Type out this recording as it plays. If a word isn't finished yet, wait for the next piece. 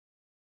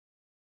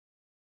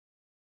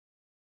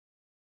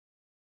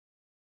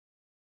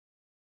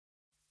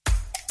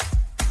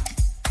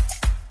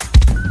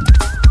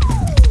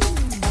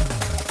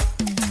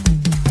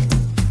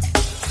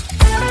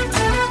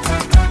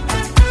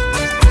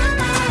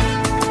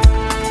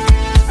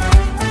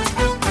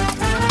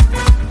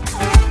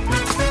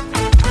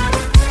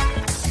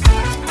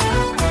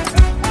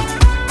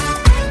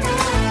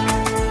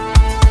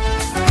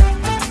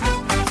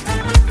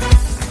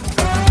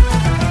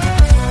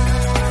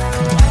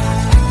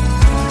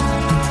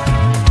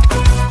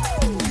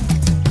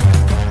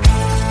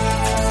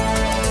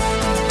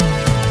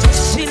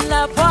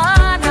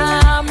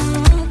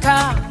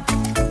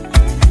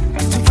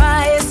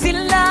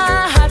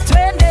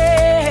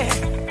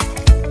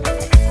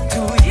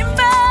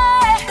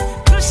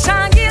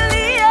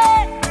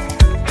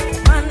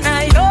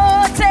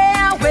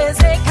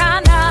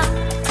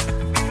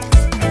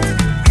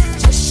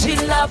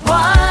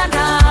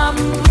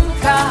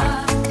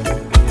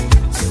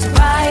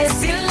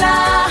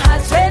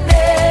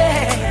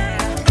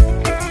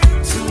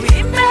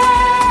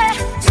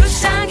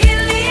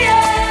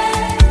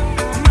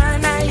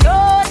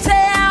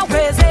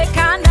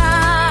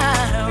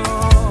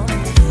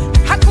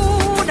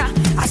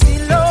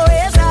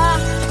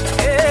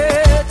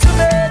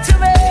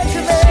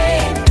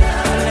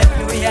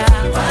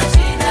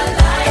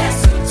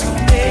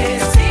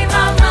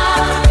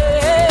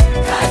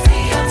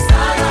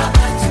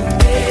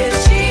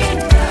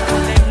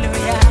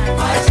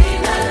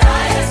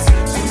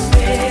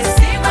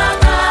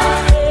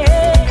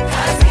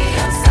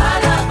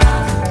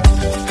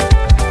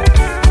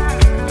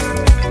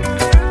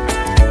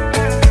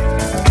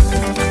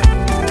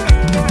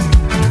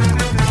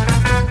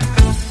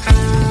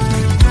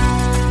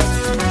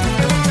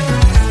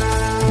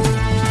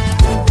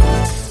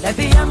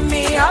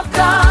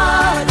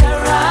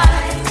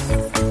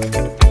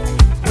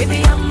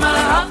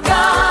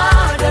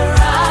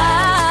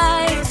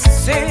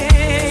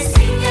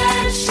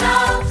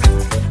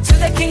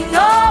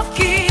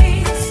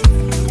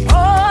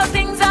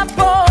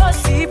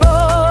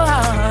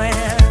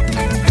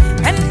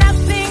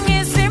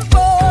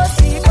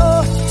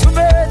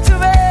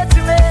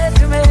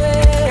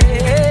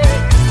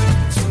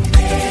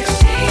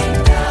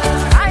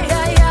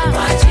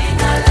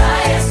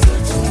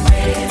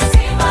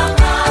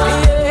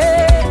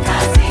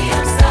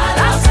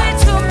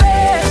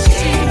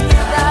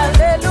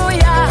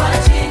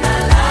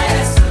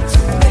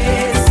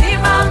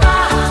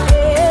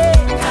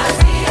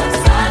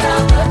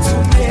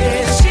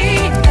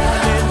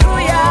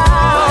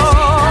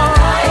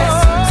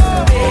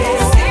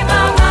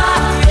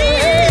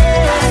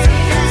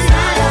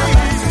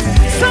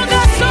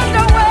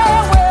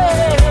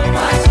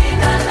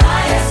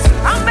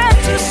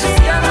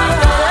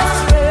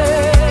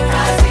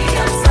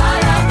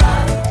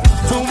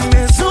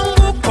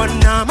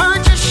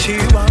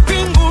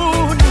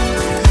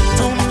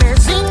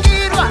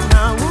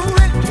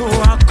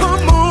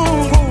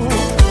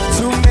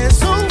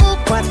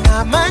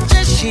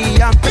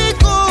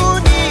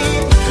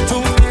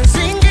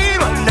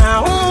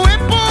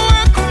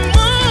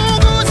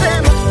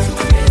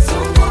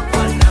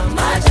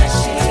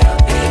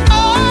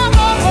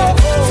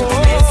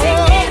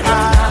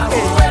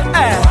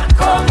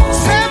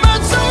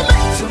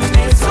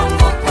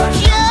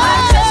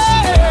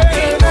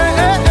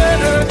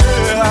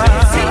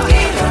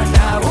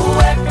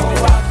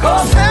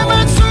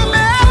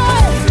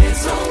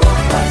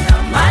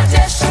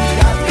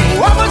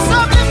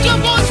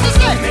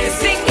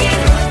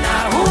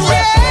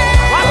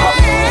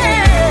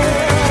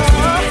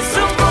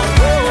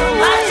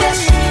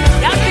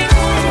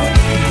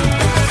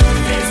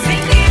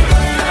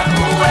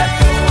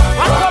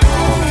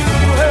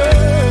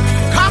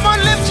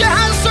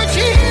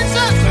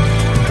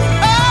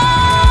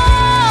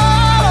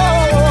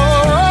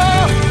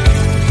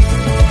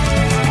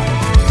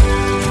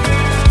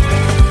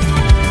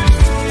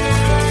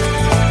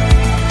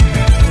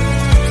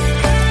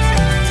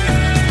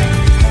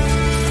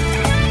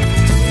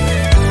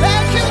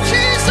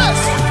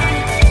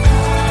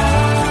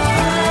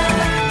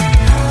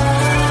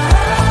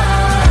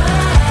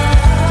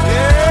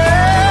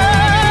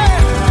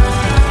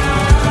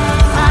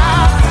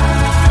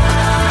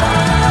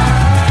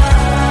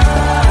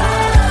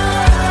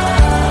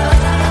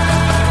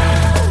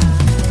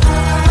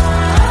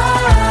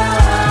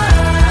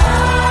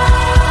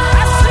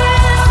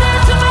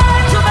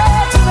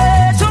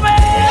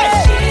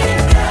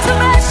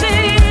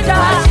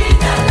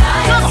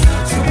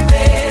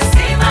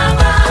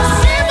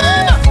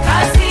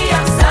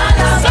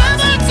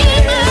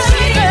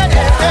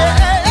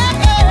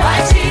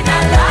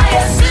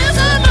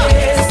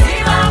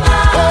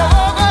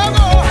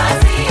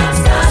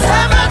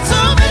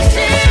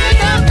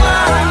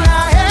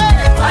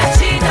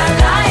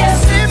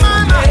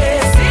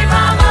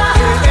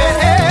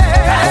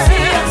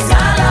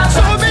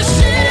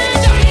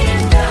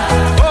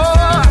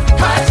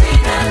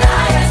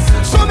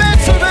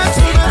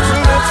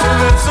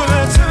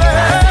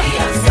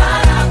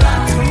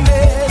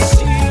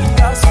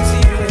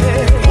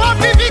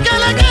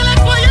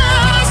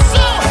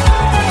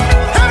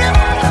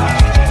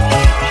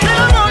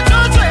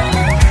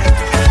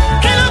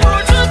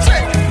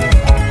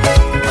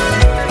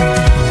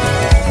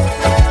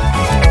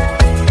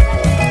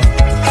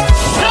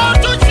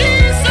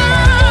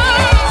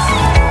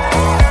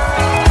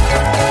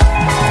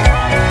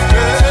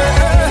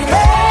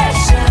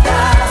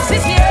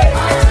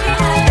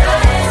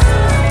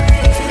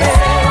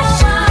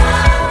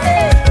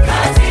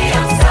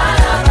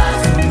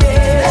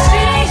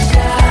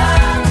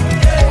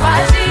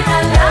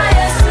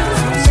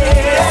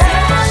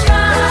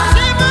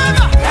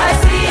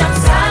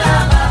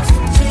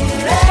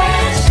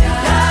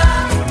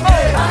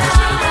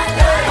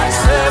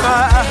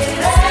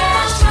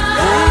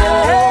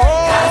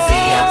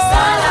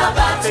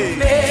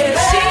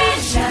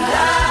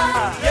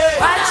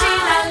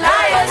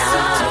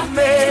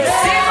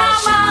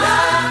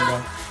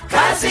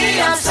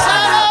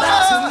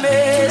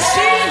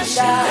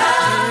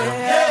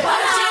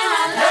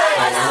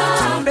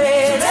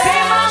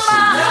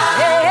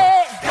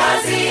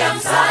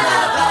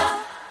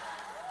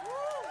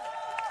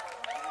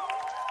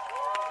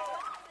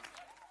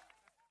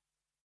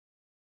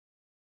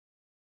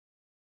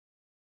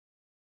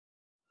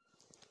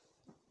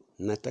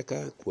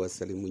Nataka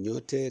kuwasalimu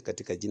nyote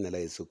katika jina la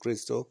Yesu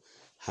Kristo.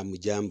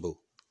 Hamjambo.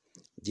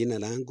 Jina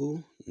langu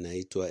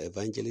naitwa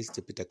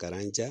Evangelist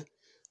Karanja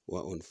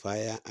wa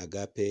Onfire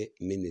Agape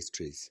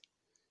Ministries.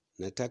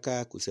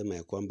 Nataka kusema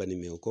ya kwamba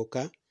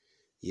nimeokoka.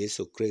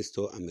 Yesu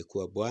Kristo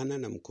amekuwa Bwana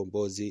na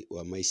mkombozi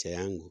wa maisha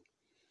yangu.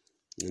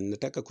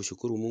 Nataka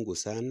kushukuru Mungu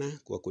sana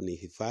kwa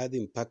kunihifadhi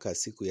mpaka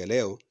siku ya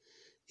leo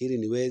ili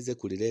niweze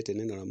kulileta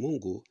neno la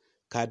Mungu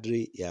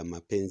kadri ya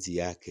mapenzi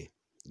yake.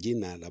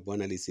 Jina la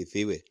Bwana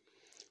lisifiwe.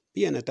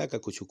 Pia nataka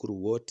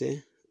kushukuru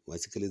wote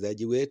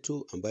wasikilizaji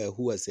wetu ambayo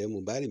huwa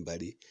sehemu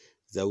mbalimbali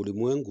za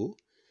ulimwengu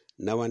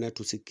na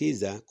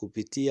wanatusikiza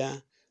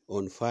kupitia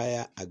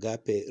Onfire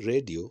Agape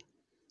Radio,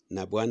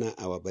 na Bwana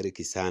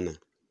awabariki sana.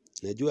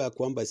 Najua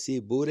kwamba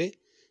si bure,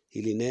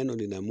 hili neno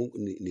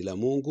ni la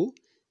Mungu,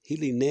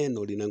 hili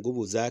neno lina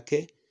nguvu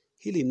zake,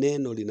 hili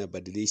neno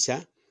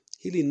linabadilisha,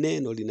 hili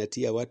neno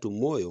linatia watu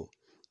moyo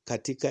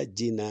katika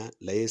jina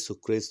la Yesu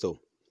Kristo.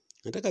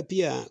 Nataka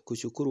pia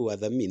kushukuru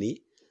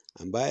wadhamini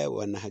ambaye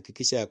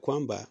wanahakikisha ya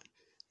kwamba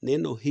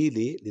neno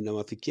hili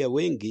linawafikia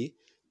wengi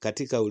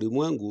katika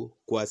ulimwengu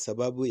kwa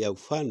sababu ya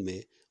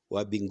ufalme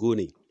wa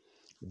mbinguni.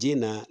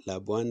 Jina la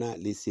Bwana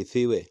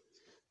lisifiwe.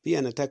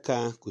 Pia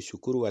nataka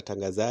kushukuru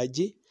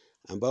watangazaji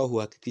ambao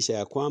huhakikisha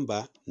ya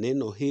kwamba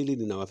neno hili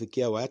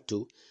linawafikia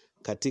watu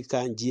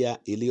katika njia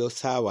iliyo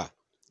sawa.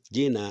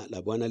 Jina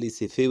la Bwana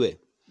lisifiwe.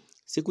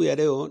 Siku ya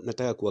leo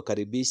nataka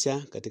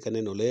kuwakaribisha katika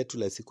neno letu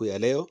la siku ya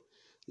leo,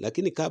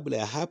 lakini kabla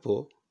ya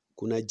hapo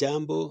kuna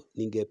jambo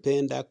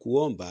ningependa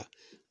kuomba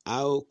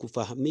au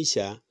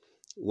kufahamisha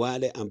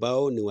wale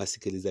ambao ni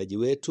wasikilizaji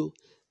wetu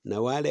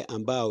na wale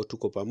ambao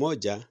tuko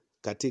pamoja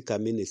katika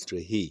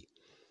ministry hii.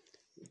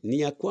 Ni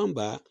ya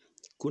kwamba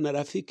kuna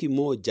rafiki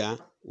moja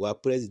wa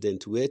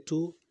president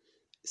wetu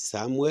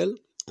Samuel,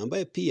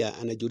 ambaye pia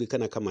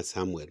anajulikana kama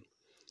Samuel,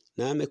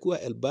 na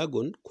amekuwa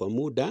Elbagon kwa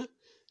muda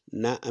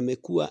na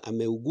amekuwa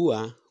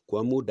ameugua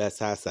kwa muda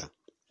sasa.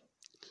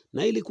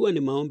 Na ilikuwa ni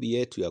maombi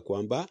yetu ya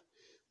kwamba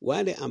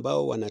wale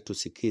ambao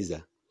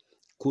wanatusikiza,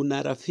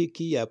 kuna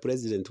rafiki ya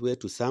president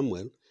wetu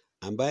Samuel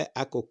ambaye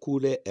ako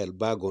kule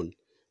Elbagon,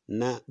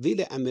 na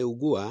vile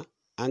ameugua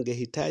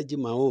angehitaji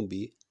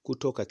maombi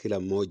kutoka kila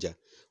mmoja.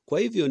 Kwa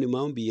hivyo ni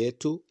maombi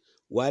yetu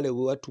wale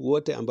watu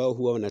wote ambao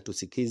huwa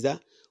wanatusikiza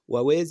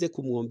waweze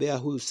kumuombea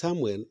huyu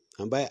Samuel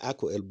ambaye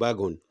ako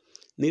Elbagon.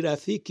 Ni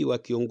rafiki wa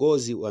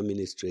kiongozi wa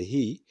ministry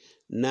hii,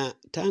 na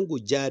tangu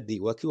jadi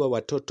wakiwa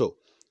watoto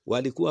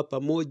walikuwa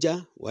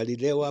pamoja,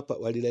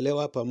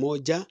 walilelewa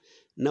pamoja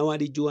na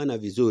walijuana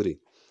vizuri.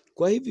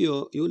 Kwa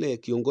hivyo yule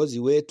kiongozi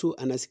wetu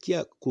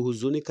anasikia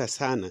kuhuzunika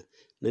sana,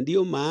 na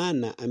ndiyo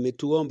maana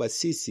ametuomba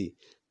sisi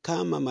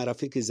kama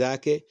marafiki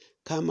zake,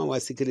 kama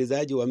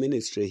wasikilizaji wa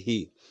ministry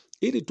hii,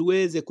 ili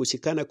tuweze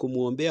kushikana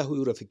kumuombea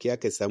huyu rafiki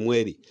yake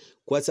Samueli.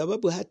 Kwa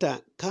sababu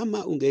hata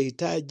kama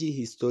ungehitaji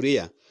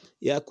historia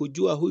ya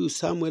kujua huyu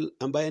Samuel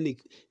ambaye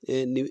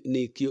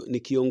ni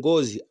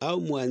kiongozi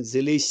au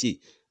mwanzilishi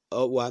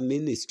wa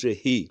ministry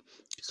hii,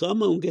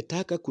 kama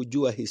ungetaka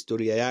kujua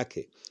historia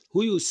yake,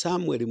 huyu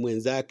Samuel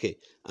mwenzake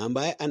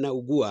ambaye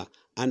anaugua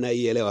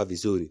anaielewa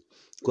vizuri.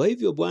 Kwa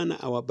hivyo Bwana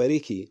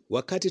awabariki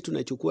wakati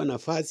tunachukua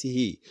nafasi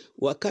hii,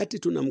 wakati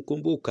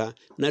tunamkumbuka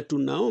na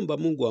tunaomba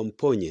Mungu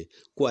amponye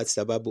kwa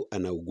sababu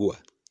anaugua.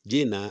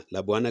 Jina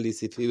la Bwana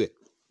lisifiwe.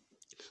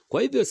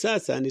 Kwa hivyo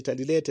sasa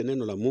nitalilete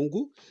neno la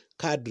Mungu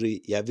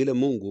kadri ya vile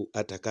Mungu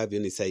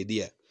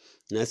atakavyonisaidia.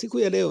 Na siku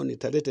ya leo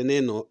nitalete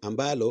neno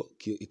ambalo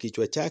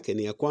kichwa chake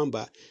ni ya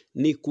kwamba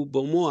ni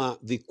kubomoa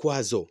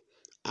vikwazo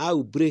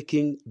au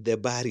breaking the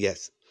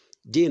barriers.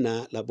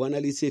 Jina la Bwana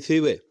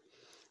lisifiwe.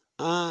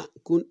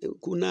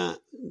 Kuna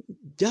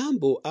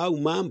jambo au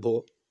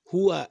mambo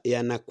huwa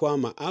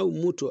yanakwama au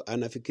mtu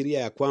anafikiria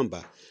ya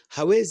kwamba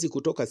hawezi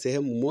kutoka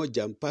sehemu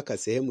moja mpaka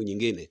sehemu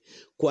nyingine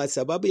kwa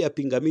sababu ya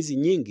pingamizi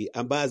nyingi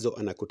ambazo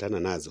anakutana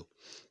nazo.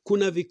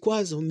 Kuna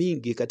vikwazo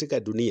mingi katika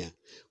dunia,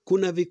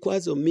 kuna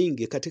vikwazo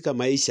mingi katika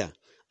maisha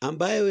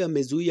ambayo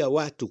yamezuia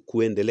watu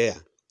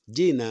kuendelea.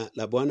 Jina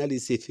la Bwana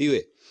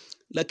lisifiwe.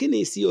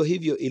 Lakini sio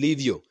hivyo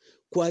ilivyo,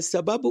 kwa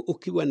sababu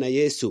ukiwa na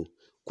Yesu,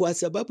 kwa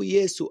sababu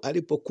Yesu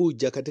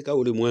alipokuja katika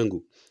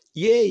ulimwengu,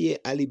 yeye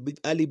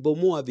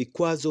alibomoa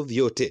vikwazo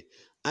vyote,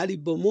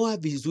 alibomoa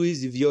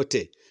vizuizi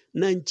vyote,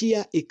 na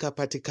njia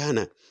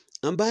ikapatikana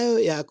ambayo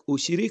ya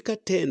ushirika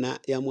tena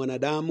ya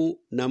mwanadamu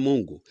na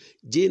Mungu.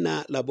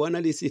 Jina la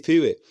Bwana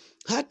lisifiwe.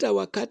 Hata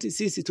wakati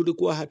sisi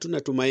tulikuwa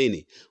hatuna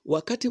tumaini,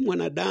 wakati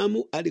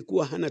mwanadamu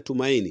alikuwa hana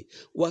tumaini,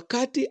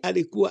 wakati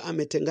alikuwa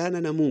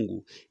ametengana na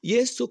Mungu,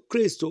 Yesu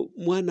Kristo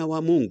mwana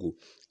wa Mungu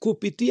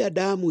kupitia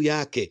damu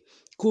yake,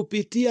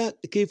 kupitia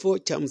kifo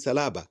cha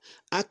msalaba,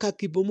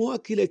 akakibomoa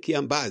kile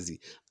kiambazi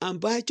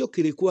ambacho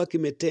kilikuwa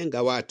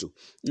kimetenga watu.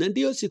 Na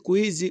ndio siku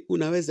hizi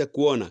unaweza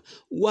kuona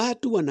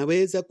watu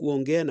wanaweza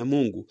kuongea na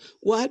Mungu,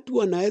 watu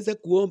wanaweza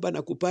kuomba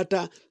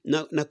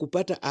na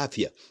kupata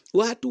afya,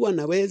 watu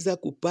wanaweza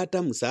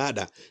kupata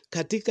msaada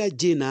katika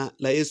jina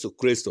la Yesu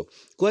Kristo.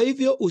 Kwa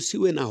hivyo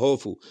usiwe na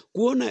hofu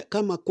kuona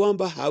kama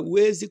kwamba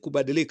hauwezi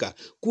kubadilika,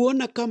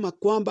 kuona kama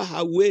kwamba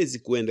hauwezi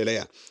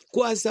kuendelea,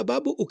 Kwa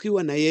sababu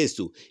ukiwa na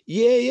Yesu,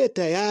 yeye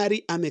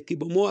tayari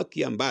amekibomoa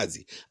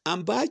kiambazi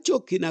ambacho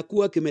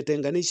kinakuwa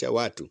kimetenganisha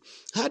watu.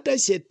 Hata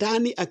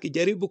shetani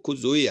akijaribu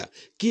kuzuia,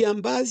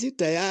 kiambazi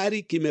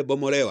tayari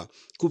kimebomolewa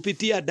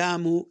kupitia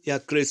damu ya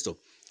Kristo.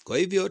 Kwa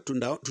hivyo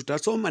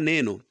tutasoma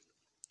neno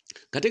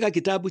katika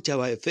kitabu cha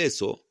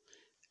Waefeso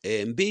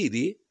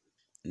 2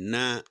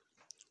 na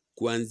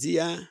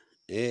kuanzia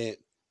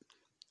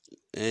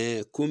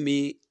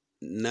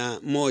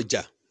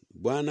 11.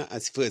 Bwana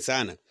asifiwe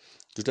sana.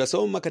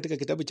 Tutasoma katika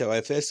kitabu cha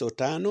Waefeso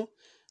 5,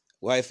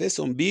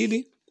 Waefeso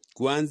 2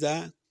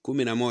 kuanza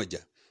 11.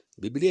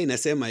 Biblia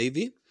inasema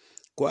hivi: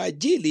 kwa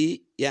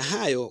ajili ya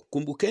hayo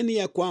kumbukeni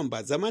ya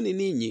kwamba zamani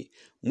ninyi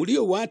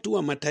mlio watu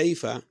wa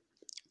mataifa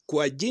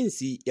kwa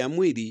jinsi ya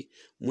mwili,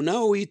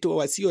 mnaoitwa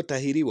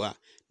wasiotahiriwa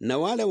na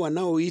wale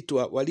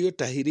wanaoitwa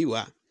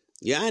waliotahiriwa,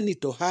 yaani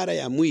tohara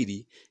ya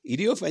mwili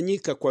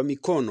iliyofanyika kwa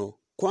mikono,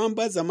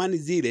 kwamba zamani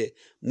zile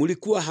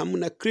mlikuwa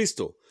hamna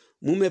Kristo,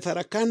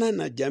 mumefarakana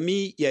na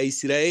jamii ya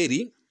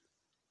Israeli,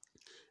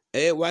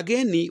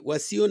 wageni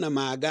wasio na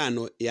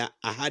maagano ya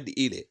ahadi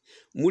ile.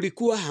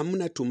 Mlikuwa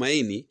hamna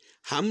tumaini,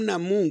 hamna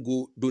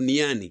Mungu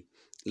duniani.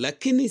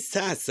 Lakini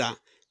sasa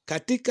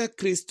katika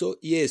Kristo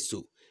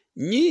Yesu,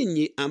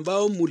 nyinyi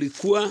ambao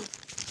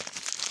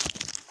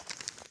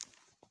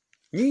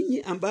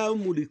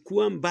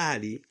mulikuwa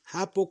mbali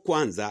hapo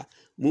kwanza,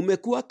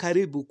 mumekuwa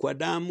karibu kwa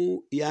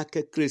damu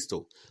yake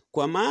Kristo.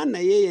 Kwa maana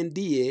yeye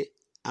ndiye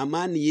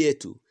amani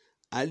yetu,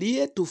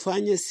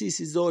 aliyetufanya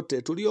sisi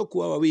zote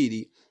tuliokuwa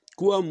wawili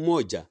kuwa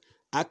mmoja,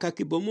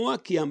 akakibomoa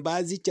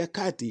kiambazi cha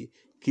kati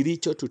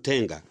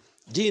kilichotutenga.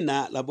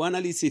 Jina la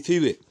Bwana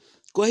lisifiwe.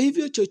 Kwa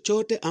hivyo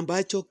chochote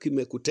ambacho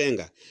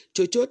kimekutenga,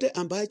 chochote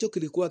ambacho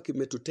kilikuwa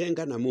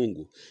kimetutenga na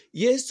Mungu,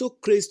 Yesu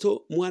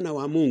Kristo mwana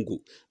wa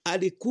Mungu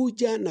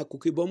alikuja na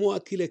kukibomoa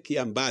kile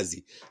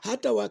kiambazi.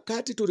 Hata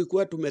wakati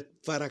tulikuwa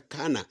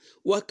tumefarakana,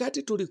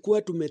 wakati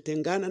tulikuwa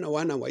tumetengana na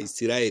wana wa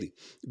Israeli,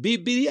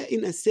 Biblia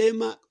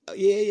inasema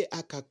yeye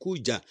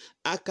akakuja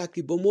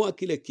akakibomoa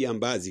kile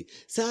kiambazi.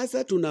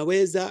 Sasa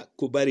tunaweza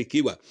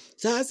kubarikiwa.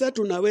 Sasa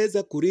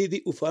tunaweza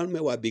kurithi ufalme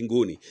wa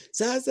mbinguni.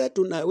 Sasa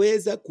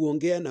tunaweza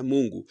kuongea na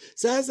Mungu.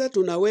 Sasa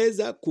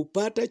tunaweza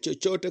kupata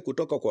chochote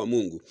kutoka kwa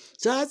Mungu.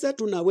 Sasa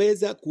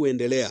tunaweza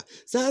kuendelea.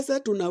 Sasa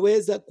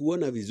tunaweza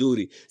kuona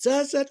vizuri.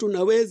 Sasa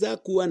tunaweza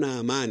kuwa na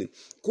amani.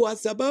 Kwa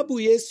sababu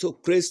Yesu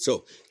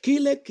Kristo,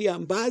 kile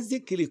kiambazi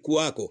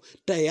kilikuwako,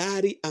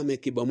 tayari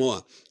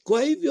amekibomoa.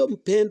 Kwa hivyo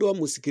mpendwa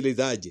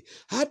msikilizaji,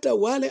 hata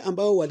wale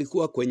ambao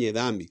walikuwa kwenye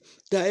dhambi,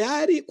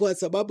 tayari kwa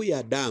sababu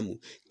ya damu,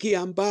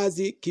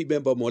 kiambazi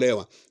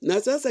kimebomolewa.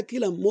 Na sasa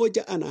kila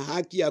mmoja ana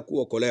haki ya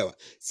kuokolewa.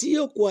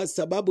 Sio kwa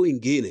sababu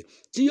ingine,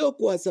 sio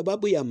kwa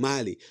sababu ya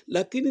mali,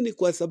 lakini ni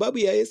kwa sababu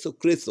ya Yesu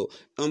Kristo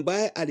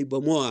ambaye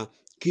alibomoa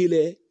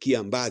kile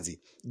kiambazi.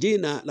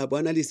 Jina la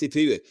Bwana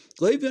lisifiwe.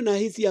 Kwa hivyo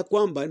nahisi ya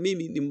kwamba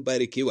mimi ni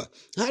mbarikiwa.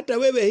 Hata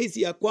wewe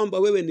hisi ya kwamba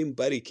wewe ni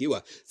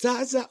mbarikiwa.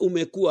 Sasa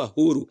umekuwa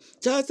huru.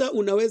 Sasa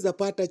unaweza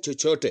pata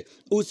chochote.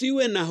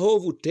 Usiwe na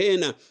hofu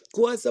tena,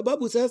 kwa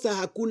sababu sasa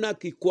hakuna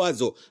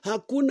kikwazo,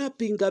 hakuna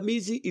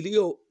pingamizi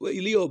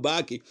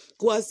iliyobaki,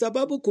 kwa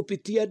sababu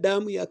kupitia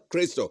damu ya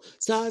Kristo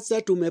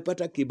sasa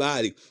tumepata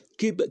kibali.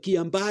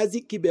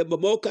 Kiambazi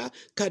kimebomoka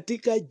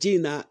katika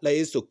jina la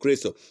Yesu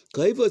Kristo.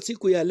 Kwa hivyo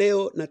siku ya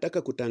leo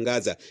nataka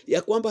kutangaza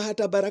ya kwamba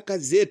hata baraka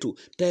zetu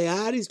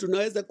tayari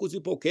tunaweza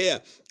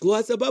kuzipokea,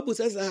 kwa sababu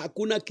sasa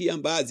hakuna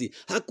kiambazi,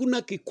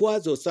 hakuna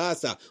kikwazo.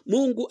 Sasa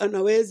Mungu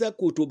anaweza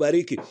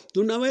kutubariki.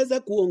 Tunaweza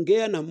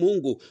kuongea na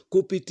Mungu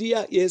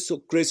kupitia Yesu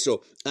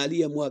Kristo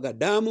aliyemwaga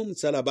damu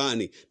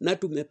msalabani, na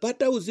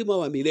tumepata uzima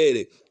wa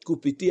milele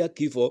kupitia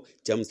kifo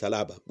cha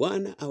msalaba.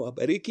 Bwana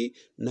awabariki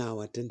na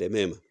awatende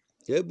mema.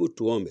 Hebu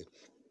tuombe.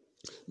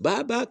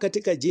 Baba,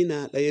 katika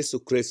jina la Yesu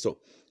Kristo,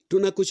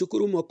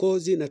 tunakushukuru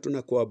Mwokozi na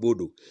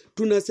tunakuabudu.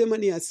 Tunasema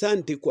ni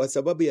asante kwa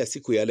sababu ya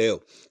siku ya leo,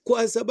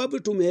 kwa sababu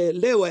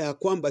tumeelewa ya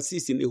kwamba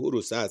sisi ni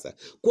huru sasa,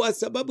 kwa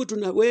sababu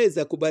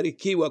tunaweza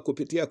kubarikiwa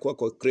kupitia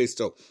kwako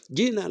Kristo.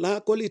 Jina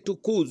lako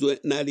litukuzwe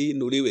na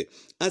liinuliwe.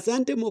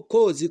 Asante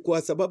Mwokozi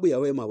kwa sababu ya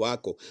wema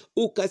wako.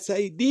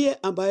 Ukasaidie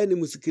ambaye ni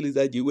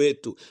msikilizaji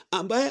wetu,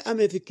 ambaye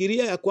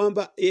amefikiria ya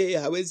kwamba yeye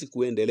hawezi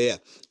kuendelea,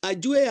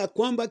 ajue ya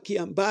kwamba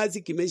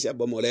kiambazi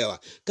kimeshabomolewa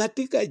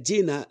katika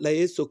jina la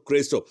Yesu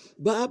Kristo.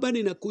 Baba,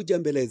 ninakuja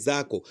mbele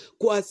zako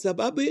kwa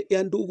sababu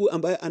ya ndugu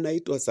ambaye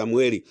anaitwa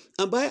Samueli,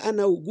 ambaye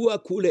anaugua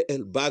kule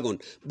Elbagon.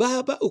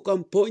 Baba,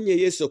 ukamponye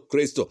Yesu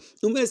Kristo.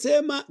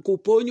 Umesema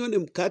kuponywa ni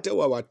mkate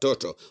wa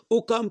watoto.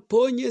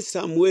 Ukamponye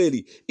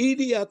Samueli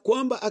ili ya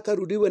kwamba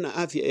akarudiwe na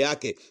afya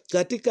yake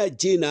katika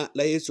jina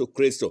la Yesu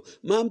Kristo.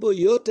 Mambo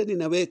yote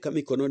ninaweka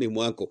mikononi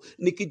mwako,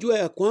 nikijua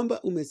ya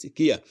kwamba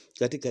umesikia.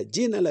 Katika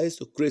jina la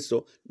Yesu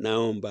Kristo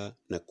naomba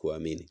na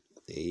kuamini.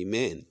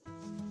 Amen.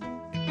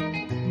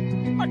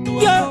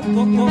 Yeah,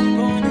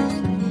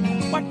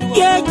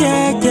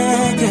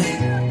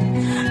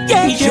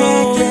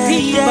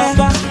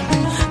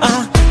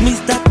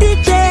 Mr.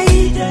 DJ,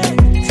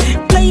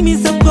 play me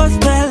some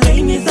gospel,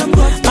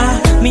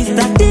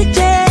 Mr. DJ,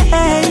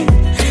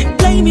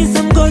 play me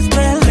some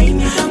gospel,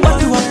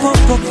 what you are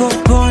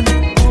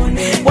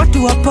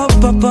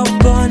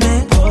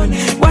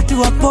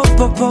watu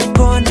wa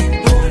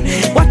popone,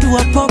 watu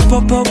wa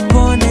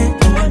popone.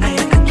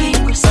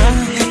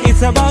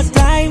 It's about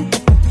time,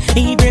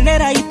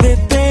 ibendera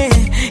ipepe.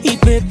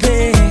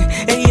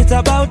 It's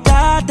about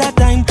that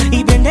time,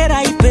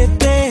 ibendera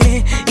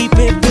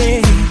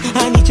ipepe.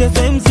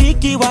 Anicheze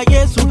mziki wa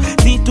Yesu,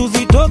 zitu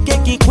zitoke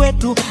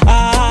kikwetu.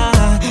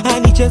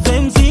 Anicheze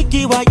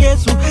mziki wa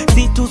Yesu,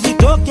 zitu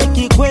zitoke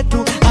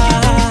kikwetu.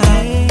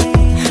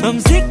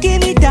 Mziki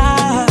ni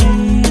dawa,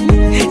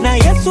 na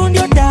Yesu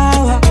ndio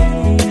dawa.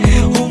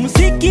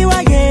 Mziki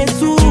wa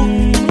Yesu,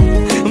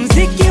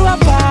 mziki wa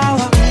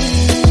power.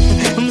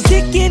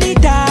 Mziki ni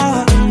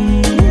dawa,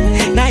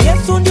 na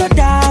Yesu ndio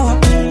dawa.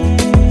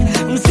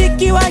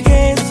 Mziki wa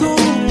Yesu,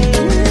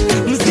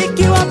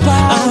 mziki wa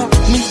power.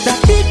 Mr.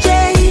 DJ,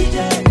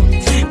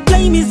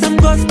 play me some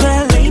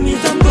gospel.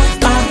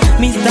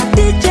 Mr.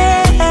 DJ,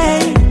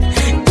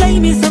 play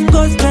me some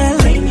gospel.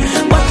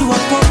 Watu wa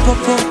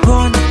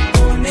popone,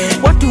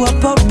 watu wa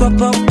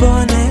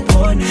popone,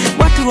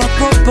 watu wa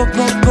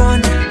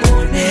popone,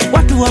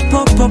 watu wa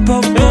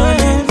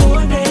popone.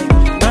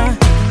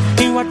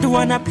 Watu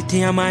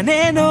wanapitia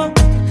maneno,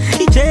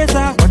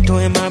 icheza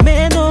watoe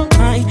mameno.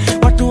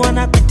 Watu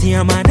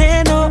wanapitia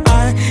maneno,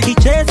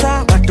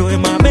 icheza watoe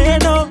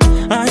mameno.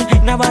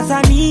 Na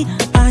wasanii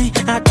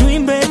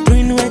atuimbe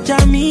tuinue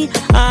jamii.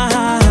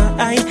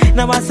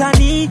 Na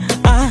wasanii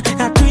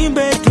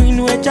atuimbe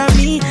tuinue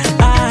jamii.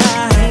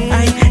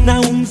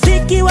 Na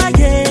mziki wa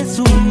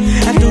Yesu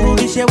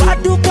aturudishe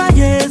watu kwa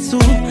Yesu.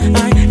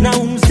 Na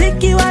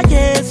mziki wa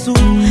Yesu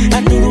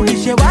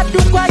aturudishe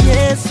watu kwa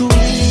Yesu.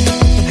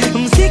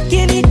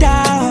 Mziki ni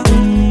dawa,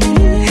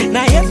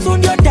 na Yesu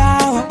ndio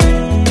dawa.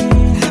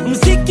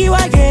 Mziki wa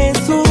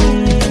Yesu,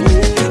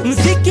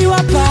 mziki wa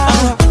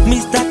power.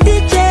 Mr.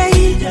 DJ,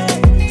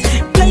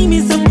 play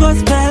me some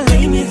gospel.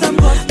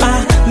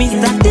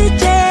 Mr.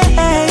 DJ,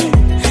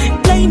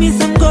 play me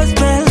some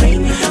gospel.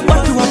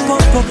 Watu wa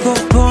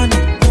popone,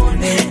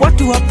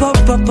 watu wa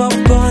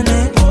popone,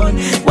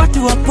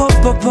 watu wa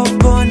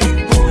popone,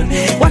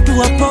 watu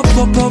wa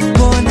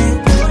popone.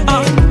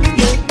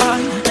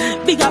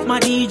 Big up my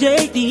DJ,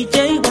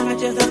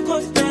 wanacheza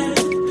gospel.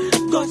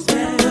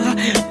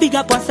 Big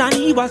up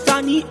wasanii,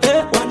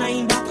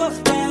 wanaimba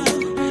gospel.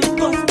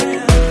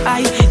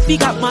 I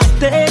big up my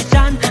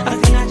station,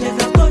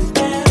 wanacheza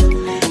gospel.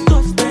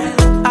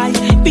 I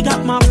big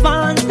up my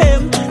fans,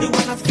 them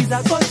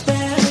wanasikiza gospel.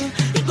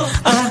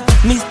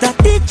 Mr.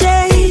 DJ,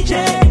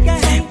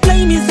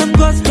 play me some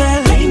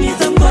gospel.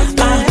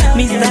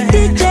 Mr.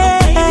 DJ,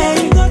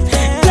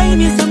 play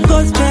me some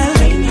gospel.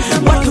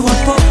 Watu wa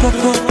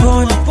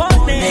popone,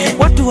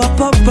 watu wa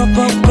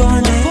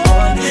popone,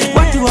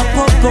 watu wa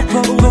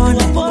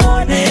popone,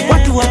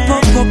 watu wa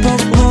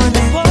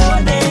popone.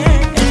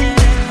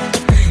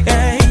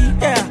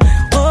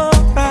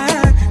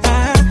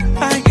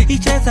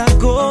 Icheza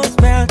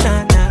gospel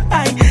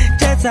nana,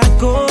 icheza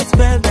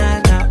gospel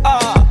nana.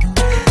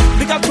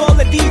 Big up to all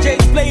the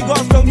DJs playing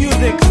gospel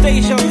music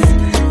stations,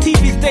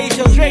 TV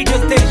stations, radio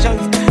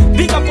stations.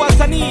 Big up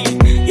wasanii